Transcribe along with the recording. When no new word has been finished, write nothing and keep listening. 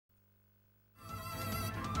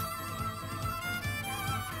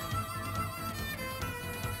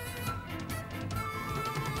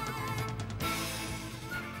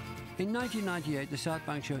In 1998, the South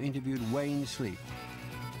Bank Show interviewed Wayne Sleep,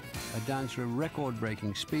 a dancer of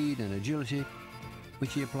record-breaking speed and agility,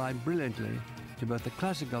 which he applied brilliantly to both the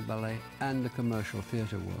classical ballet and the commercial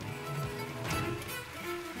theatre world.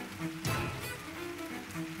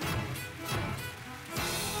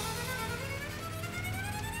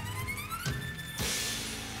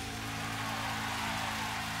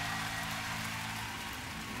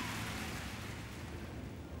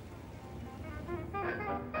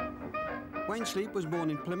 Wayne Sleep was born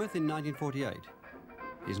in Plymouth in 1948.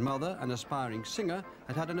 His mother, an aspiring singer,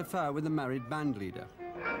 had had an affair with a married band leader.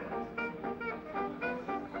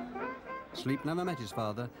 Sleep never met his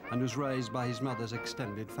father and was raised by his mother's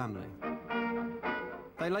extended family.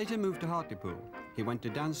 They later moved to Hartlepool. He went to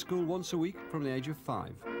dance school once a week from the age of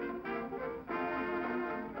 5.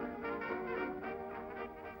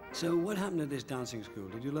 So what happened at this dancing school?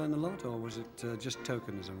 Did you learn a lot, or was it just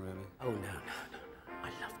tokenism, really? Oh, no. I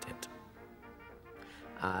loved it.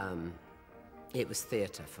 It was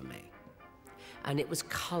theatre for me. And it was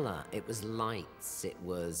colour, it was lights, it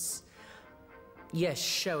was, yes,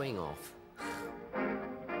 showing off.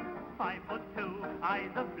 5'2", eyes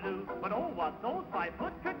of blue, but oh, what those 5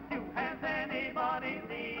 foot could do. Has anybody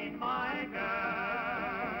seen my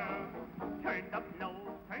girl? Turned up nose,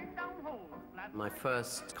 turned down hole. My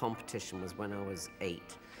first competition was when I was 8,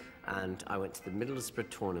 and I went to the Middlesbrough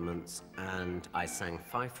tournaments, and I sang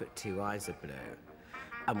 5'2", eyes of blue,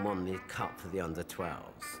 and won the cup for the under-12s.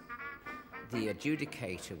 The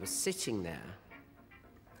adjudicator was sitting there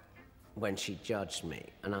when she judged me,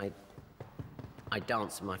 and I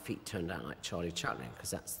danced with my feet turned out like Charlie Chaplin,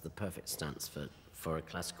 because that's the perfect stance for a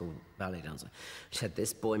classical ballet dancer. She said,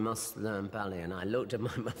 "This boy must learn ballet," and I looked at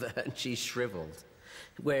my mother, and she shriveled.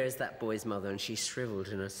 "Where is that boy's mother?" And she shriveled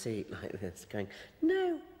in her seat like this, going,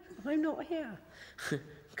 "No, I'm not here."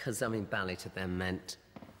 Because, I mean, ballet to them meant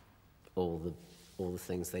all the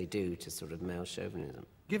things they do to sort of male chauvinism.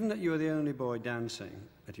 Given that you were the only boy dancing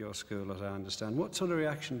at your school, as I understand, what sort of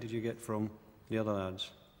reaction did you get from the other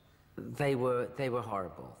lads? They were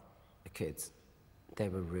horrible, the kids. They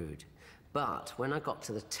were rude. But when I got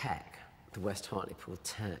to the Tech, the West Hartlepool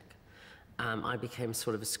Tech, I became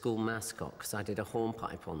sort of a school mascot, because I did a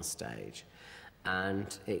hornpipe on stage,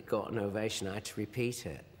 and it got an ovation. I had to repeat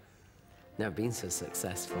it. Never been so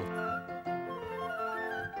successful.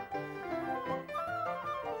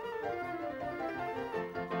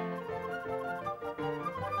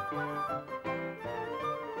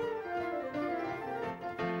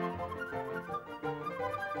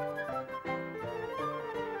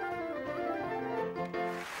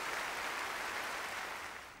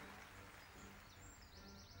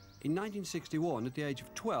 In 1961, at the age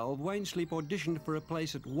of 12, Wayne Sleep auditioned for a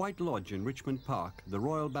place at White Lodge in Richmond Park, the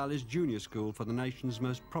Royal Ballet's junior school for the nation's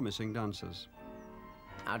most promising dancers.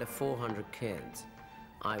 Out of 400 kids,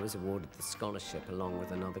 I was awarded the scholarship along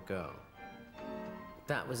with another girl.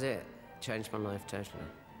 That was it. Changed my life totally.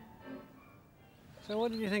 So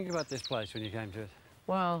what did you think about this place when you came to it?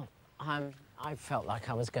 Well, I felt like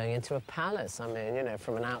I was going into a palace. I mean, you know,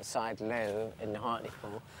 from an outside loo in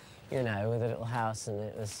Hartlepool, you know, with a little house, and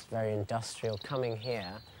it was very industrial. Coming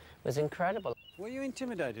here was incredible. Were you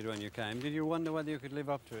intimidated when you came? Did you wonder whether you could live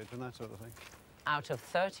up to it and that sort of thing? Out of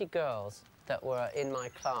 30 girls that were in my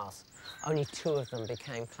class, only 2 of them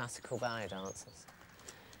became classical ballet dancers.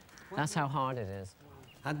 That's how hard it is.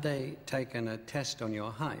 Had they taken a test on your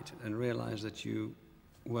height and realised that you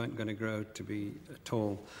weren't going to grow to be a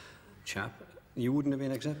tall chap, you wouldn't have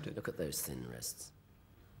been accepted? Look at those thin wrists.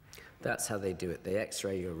 That's how they do it. They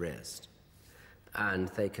x-ray your wrist, and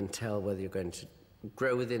they can tell whether you're going to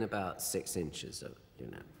grow within about 6 inches of, you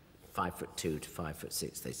know, 5'2" to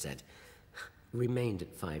 5'6", they said. Remained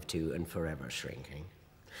at 5'2" and forever shrinking.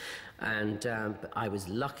 And I was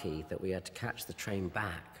lucky that we had to catch the train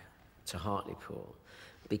back to Hartlepool,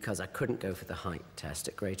 because I couldn't go for the height test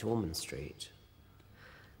at Great Ormond Street.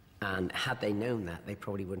 And had they known that, they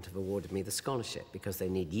probably wouldn't have awarded me the scholarship, because they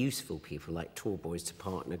need useful people like tall boys to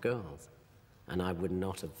partner girls. And I would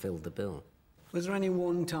not have filled the bill. Was there any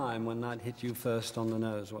one time when that hit you first on the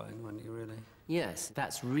nose, Wayne, when you really... Yes,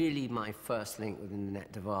 that's really my first link with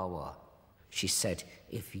Ninette de Valois. She said,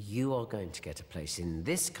 if you are going to get a place in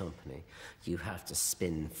this company, you have to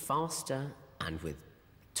spin faster and with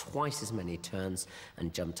twice as many turns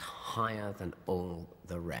and jumped higher than all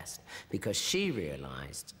the rest. Because she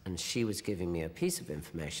realized, and she was giving me a piece of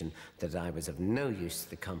information, that I was of no use to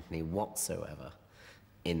the company whatsoever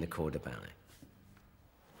in the corps de ballet.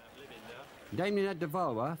 Dame Ninette de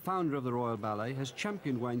Valois, founder of the Royal Ballet, has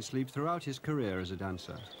championed Wayne Sleep throughout his career as a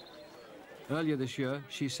dancer. Earlier this year,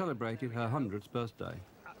 she celebrated her 100th birthday.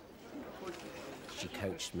 She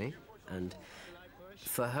coached me. And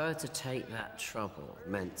for her to take that trouble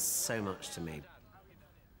meant so much to me.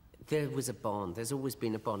 There was a bond. There's always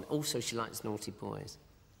been a bond. Also, she likes naughty boys.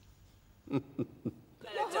 You're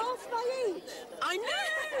half my age. I know!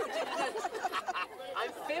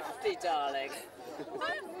 I'm 50, darling.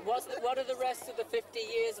 What are the rest of the 50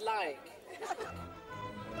 years like?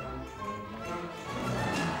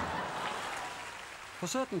 For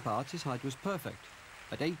certain parts, his height was perfect.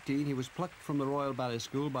 At 18, he was plucked from the Royal Ballet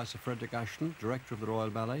School by Sir Frederick Ashton, director of the Royal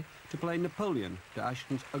Ballet, to play Napoleon to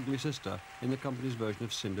Ashton's ugly sister in the company's version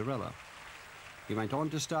of Cinderella. He went on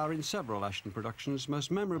to star in several Ashton productions,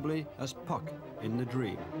 most memorably as Puck in The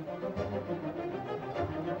Dream.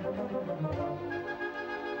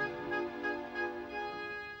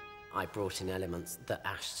 I brought in elements that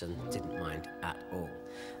Ashton didn't mind at all.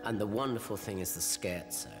 And the wonderful thing is the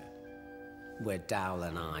scherzo, where Dowell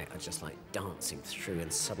and I are just like dancing through,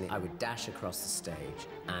 and suddenly I would dash across the stage,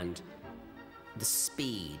 and the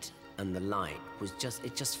speed and the light was just,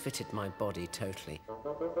 it just fitted my body totally.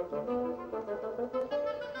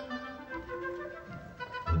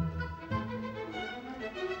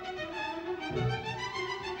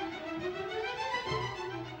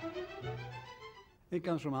 He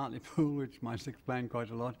comes from Hartlepool, which might explain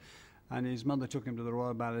quite a lot, and his mother took him to the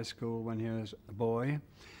Royal Ballet School when he was a boy.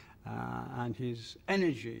 And his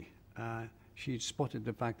energy, she'd spotted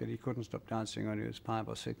the fact that he couldn't stop dancing when he was 5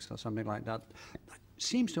 or 6 or something like that. That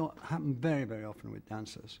seems to happen very, very often with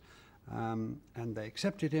dancers. And they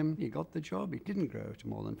accepted him, he got the job, he didn't grow to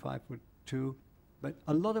more than 5'2", but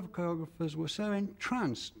a lot of choreographers were so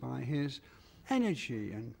entranced by his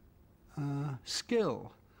energy and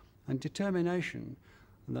skill and determination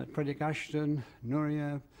that Frederick Ashton,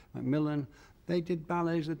 Nuria, Macmillan, they did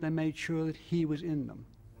ballets that they made sure that he was in them.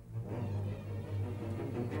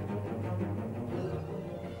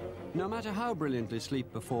 No matter how brilliantly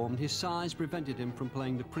Sleep performed, his size prevented him from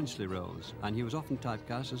playing the princely roles, and he was often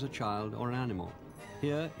typecast as a child or an animal.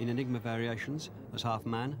 Here, in Enigma Variations, as half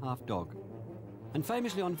man, half dog. And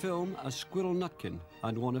famously on film as Squirrel Nutkin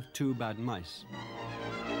and one of 2 bad mice.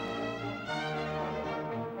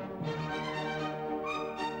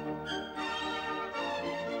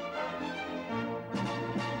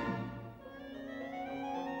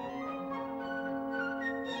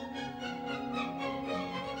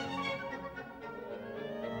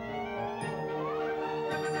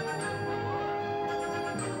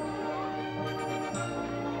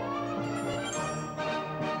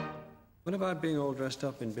 What about being all dressed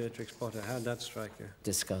up in Beatrix Potter? How'd that strike you?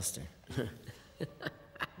 Disgusting.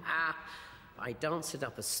 I danced it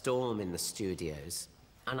up a storm in the studios,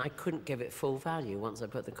 and I couldn't give it full value once I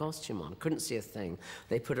put the costume on. Couldn't see a thing.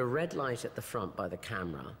 They put a red light at the front by the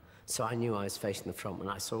camera, so I knew I was facing the front when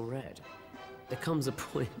I saw red. There comes a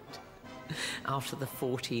point, after the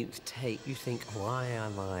 14th take, you think, why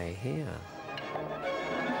am I here?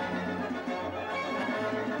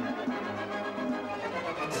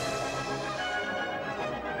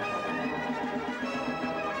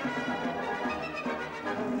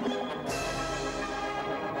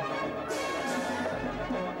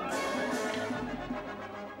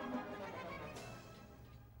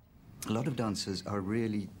 A lot of dancers are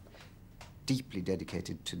really deeply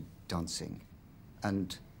dedicated to dancing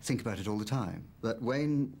and think about it all the time. But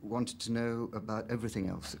Wayne wanted to know about everything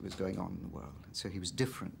else that was going on in the world, and so he was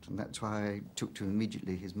different, and that's why I took to him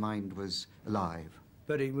immediately. His mind was alive.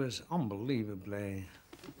 But he was unbelievably...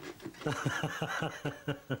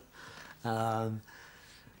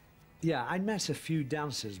 yeah, I met a few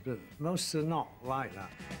dancers, but most are not like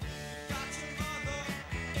that.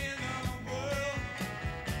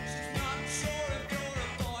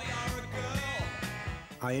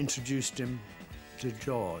 I introduced him to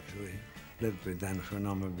George, who he lived with then for a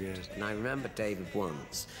number of years. And I remember David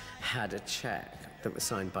once had a cheque that was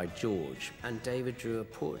signed by George, and David drew a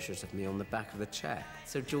portrait of me on the back of the cheque.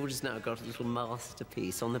 So George has now got a little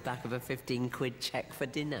masterpiece on the back of a 15-quid cheque for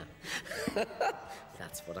dinner.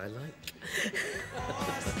 That's what I like.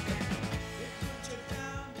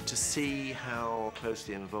 To see how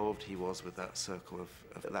closely involved he was with that circle of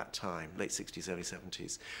at that time, late 60s, early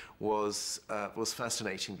 70s, was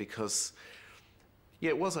fascinating because, yeah,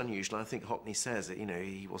 it was unusual. I think Hockney says that, you know,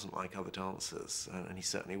 he wasn't like other dancers, and he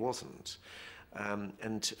certainly wasn't.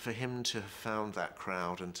 And for him to have found that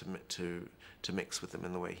crowd and to mix with them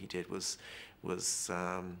in the way he did was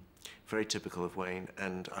very typical of Wayne,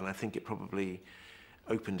 and I think it probably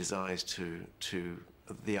opened his eyes to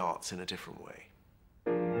the arts in a different way.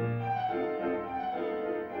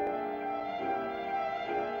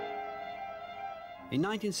 In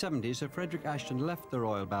 1970, Sir Frederick Ashton left the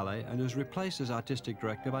Royal Ballet and was replaced as artistic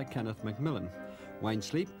director by Kenneth Macmillan, Wayne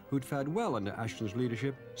Sleep, who'd fared well under Ashton's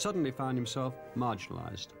leadership, suddenly found himself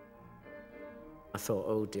marginalised. I thought,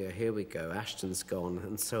 oh dear, here we go, Ashton's gone,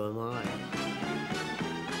 and so am I.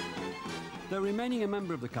 Though remaining a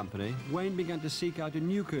member of the company, Wayne began to seek out a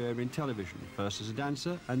new career in television, first as a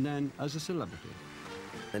dancer and then as a celebrity.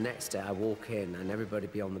 The next day I walk in and everybody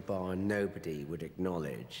be on the bar and nobody would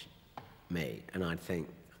acknowledge me. And I'd think,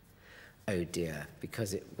 oh dear,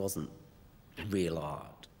 because it wasn't real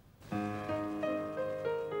art.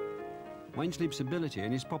 Wayne Sleep's ability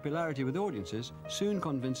and his popularity with audiences soon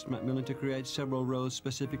convinced Macmillan to create several roles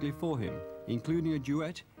specifically for him, including a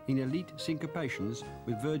duet in elite syncopations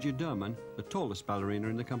with Virgia Derman, the tallest ballerina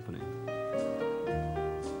in the company.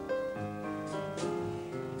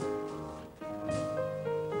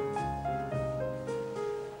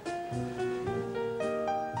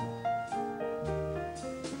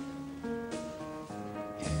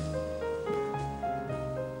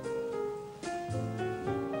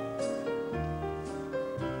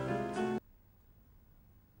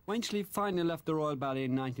 Wayne Sleep finally left the Royal Ballet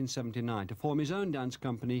in 1979 to form his own dance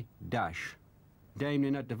company, Dash. Dame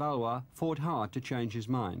Ninette de Valois fought hard to change his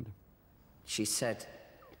mind. She said,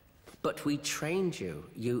 but we trained you.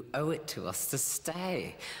 You owe it to us to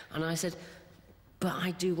stay. And I said, but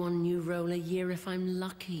I do one new role a year if I'm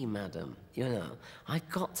lucky, madam. You know, I've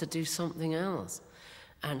got to do something else.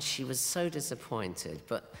 And she was so disappointed,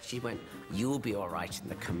 but she went, you'll be all right in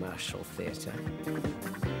the commercial theatre.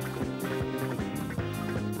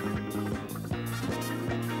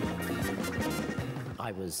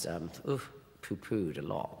 I was poo-pooed a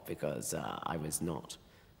lot because I was not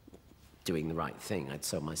doing the right thing. I'd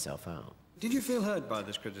sold myself out. Did you feel hurt by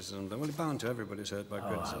this criticism, though? Well, it's bound to. Everybody's hurt by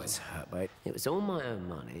criticism. I was hurt by it. It was all my own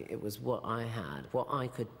money. It was what I had, what I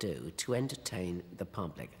could do to entertain the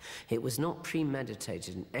public. It was not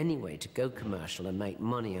premeditated in any way to go commercial and make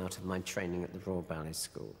money out of my training at the Royal Ballet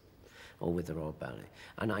School, or with the Royal Ballet.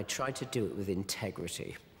 And I tried to do it with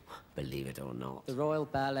integrity, believe it or not. The Royal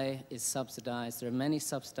Ballet is subsidised. There are many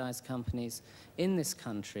subsidised companies in this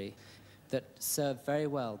country that serve very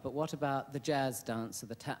well. But what about the jazz dancer,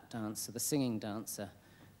 the tap dancer, the singing dancer?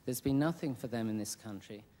 There's been nothing for them in this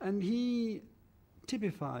country. And he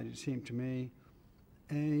typified, it seemed to me,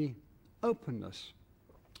 a openness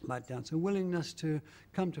about dance, a willingness to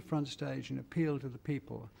come to front stage and appeal to the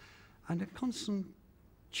people, and a constant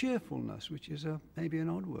cheerfulness, which is maybe an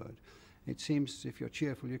odd word. It seems if you're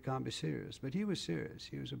cheerful, you can't be serious. But he was serious.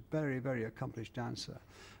 He was a very, very accomplished dancer.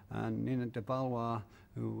 And Ninette de Valois,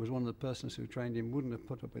 who was one of the persons who trained him, wouldn't have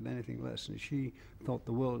put up with anything less. And she thought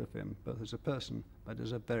the world of him, both as a person, but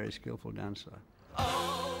as a very skillful dancer.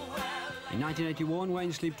 In 1981,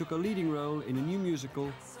 Wayne Sleep took a leading role in a new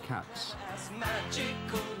musical, Cats.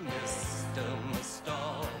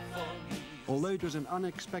 Although it was an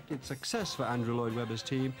unexpected success for Andrew Lloyd Webber's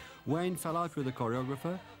team, Wayne fell out with the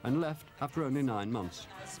choreographer and left after only 9 months.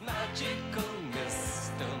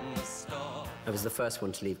 I was the first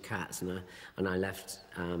one to leave Cats, and I left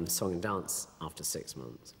Song and Dance after 6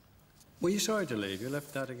 months. Were you sorry to leave? You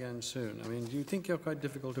left that again soon. I mean, do you think you're quite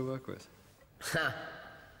difficult to work with?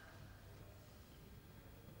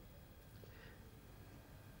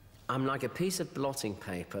 I'm like a piece of blotting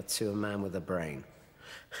paper to a man with a brain.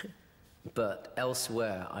 But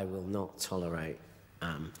elsewhere, I will not tolerate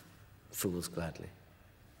fools gladly.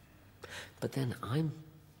 But then I'm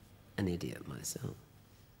an idiot myself.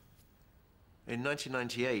 In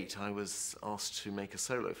 1998, I was asked to make a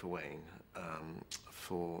solo for Wayne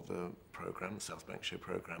for the programme, the South Bank Show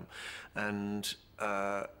programme. And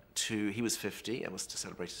he was 50, I was to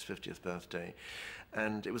celebrate his 50th birthday.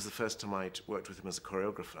 And it was the first time I'd worked with him as a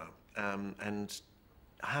choreographer. And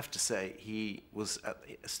I have to say, he was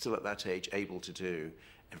still at that age able to do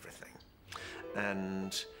everything.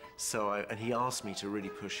 And so and he asked me to really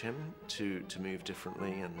push him to move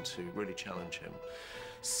differently and to really challenge him.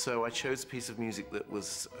 So I chose a piece of music that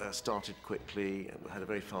was started quickly, and had a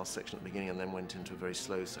very fast section at the beginning and then went into a very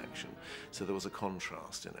slow section. So there was a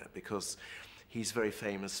contrast in it, because he's very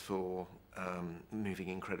famous for moving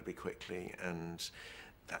incredibly quickly, and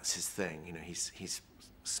that's his thing. You know, he's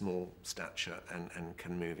small stature and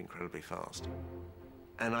can move incredibly fast.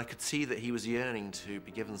 And I could see that he was yearning to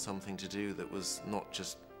be given something to do that was not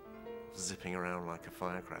just zipping around like a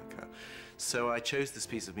firecracker. So I chose this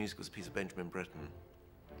piece of music, it was a piece of Benjamin Britten,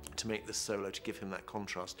 to make this solo, to give him that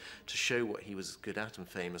contrast, to show what he was good at and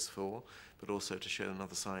famous for, but also to show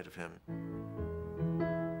another side of him.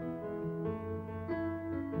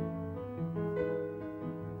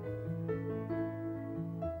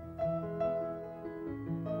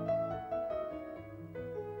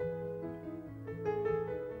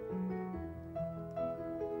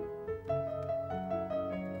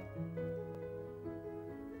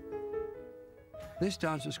 This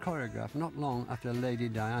dance was choreographed not long after Lady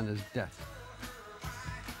Diana's death.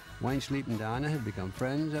 Wayne Sleep and Diana had become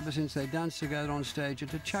friends ever since they danced together on stage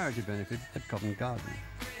at a charity benefit at Covent Garden.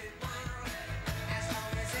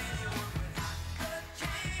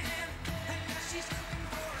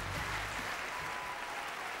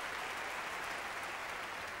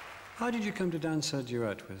 How did you come to dance a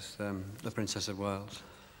duet with the Princess of Wales?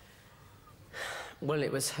 Well,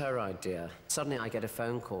 it was her idea. Suddenly I get a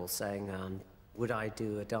phone call saying, would I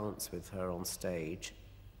do a dance with her on stage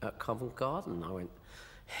at Covent Garden? I went,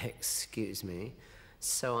 excuse me.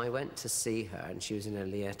 So I went to see her, and she was in a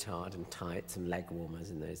leotard and tights and leg warmers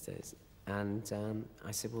in those days. And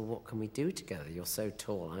I said, well, what can we do together? You're so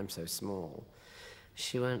tall, I'm so small.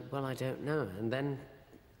 She went, well, I don't know. And then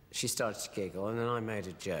she started to giggle, and then I made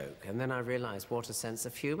a joke, and then I realized what a sense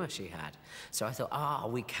of humor she had. So I thought,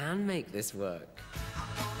 we can make this work.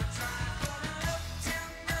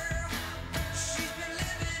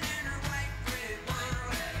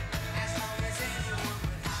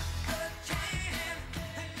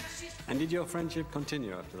 And did your friendship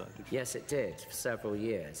continue after that? Yes, it did, for several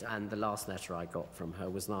years. And the last letter I got from her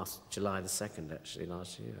was last July the 2nd, actually,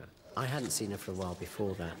 last year. I hadn't seen her for a while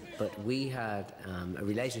before that, but we had a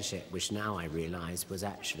relationship which now I realise was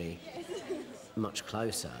actually much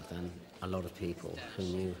closer than a lot of people who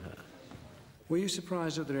knew her. Were you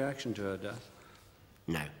surprised at the reaction to her death?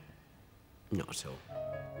 No, not at all.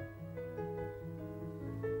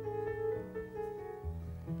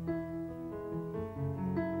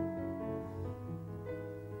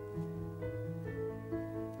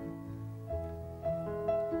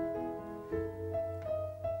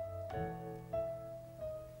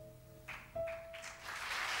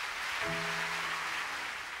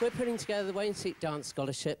 We're putting together the Wayne Sleep Dance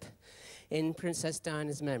Scholarship in Princess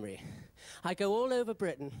Diana's memory. I go all over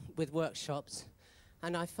Britain with workshops,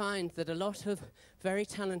 and I find that a lot of very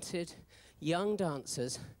talented young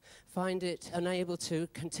dancers find it unable to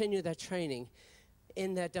continue their training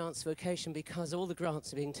in their dance vocation because all the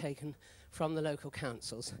grants are being taken from the local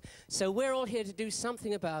councils. So we're all here to do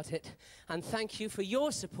something about it, and thank you for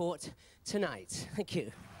your support tonight. Thank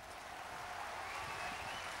you.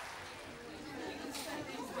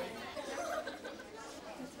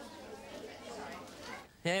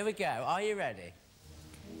 Here we go. Are you ready?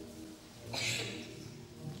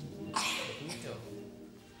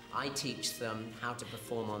 I teach them how to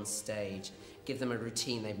perform on stage, give them a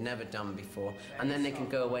routine they've never done before, and then they can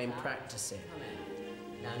go away and practice it.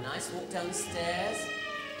 Now, nice walk down the stairs.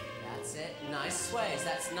 That's it. Nice sways.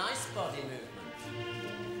 That's nice body movement.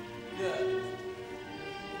 Good.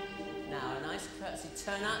 Now, a nice curtsy.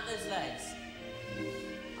 Turn out those legs.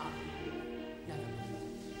 Up. Never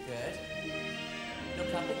mind. Good.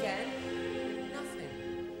 Look up again. Nothing.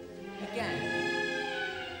 Again.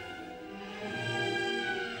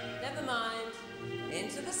 Never mind.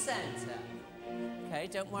 Into the center. Okay,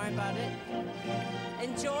 don't worry about it.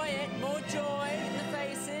 Enjoy it. More joy in the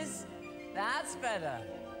faces. That's better.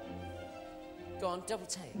 Go on, double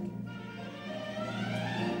take.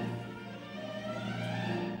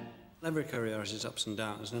 Every career has its ups and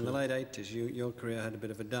downs, and in the late 80s, your career had a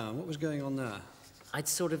bit of a down. What was going on there? I'd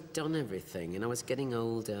sort of done everything, and I was getting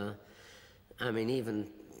older. I mean, even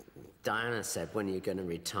Diana said, when are you going to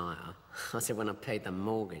retire? I said, when I paid the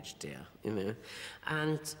mortgage, dear, you know.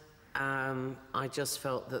 And I just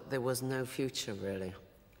felt that there was no future, really.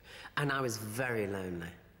 And I was very lonely.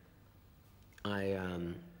 I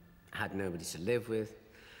had nobody to live with.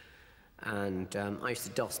 And I used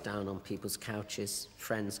to doss down on people's couches,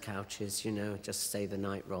 friends' couches, you know, just stay the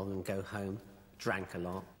night rather than go home. Drank a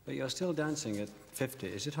lot. But you're still dancing at 50.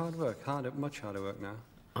 Is it hard work? Much harder work now?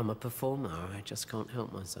 I'm a performer. I just can't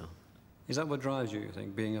help myself. Is that what drives you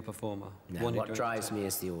think, being a performer? No, what drives me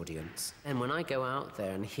is the audience. And when I go out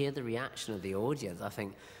there and hear the reaction of the audience, I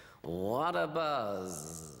think, what a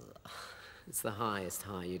buzz. It's the highest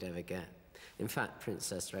high you'd ever get. In fact,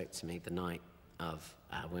 Princess wrote to me the night of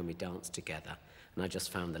when we danced together, and I just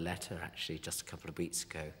found the letter, actually, just a couple of weeks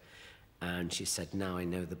ago. And she said, now I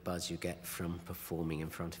know the buzz you get from performing in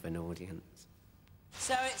front of an audience.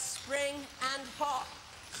 So it's spring and hop,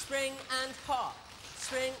 spring and hop,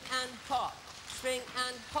 spring and hop, spring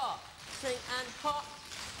and hop, spring and hop,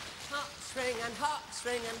 hop, spring and hop,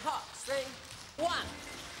 spring and hop, spring. One.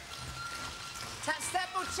 Tap, step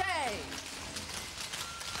or change.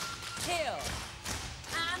 Heel.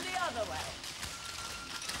 And the other way.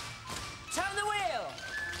 Turn the wheel.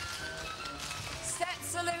 Step,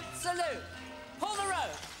 salute, salute. Pull the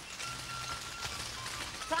rope.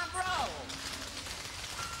 Clamp roll.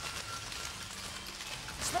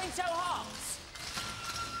 Spring toe hops.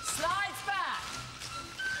 Slides back.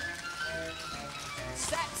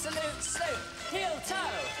 step, salute, salute. Heel, toe.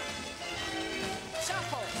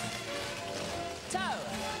 Shuffle. Toe.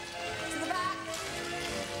 To the back.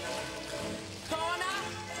 Corner.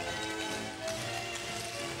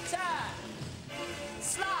 Turn.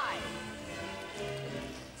 Slide.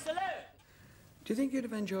 Salute. Do you think you'd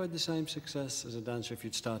have enjoyed the same success as a dancer if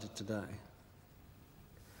you'd started today?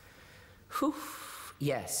 Whew.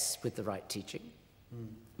 Yes, with the right teaching.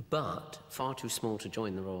 But far too small to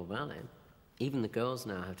join the Royal Ballet. Even the girls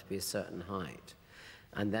now have to be a certain height.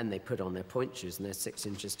 And then they put on their point shoes and they're 6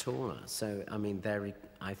 inches taller. So, I mean,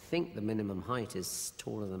 I think the minimum height is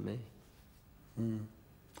taller than me.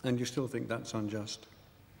 And you still think that's unjust?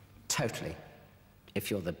 Totally.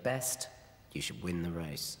 If you're the best, you should win the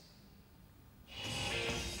race.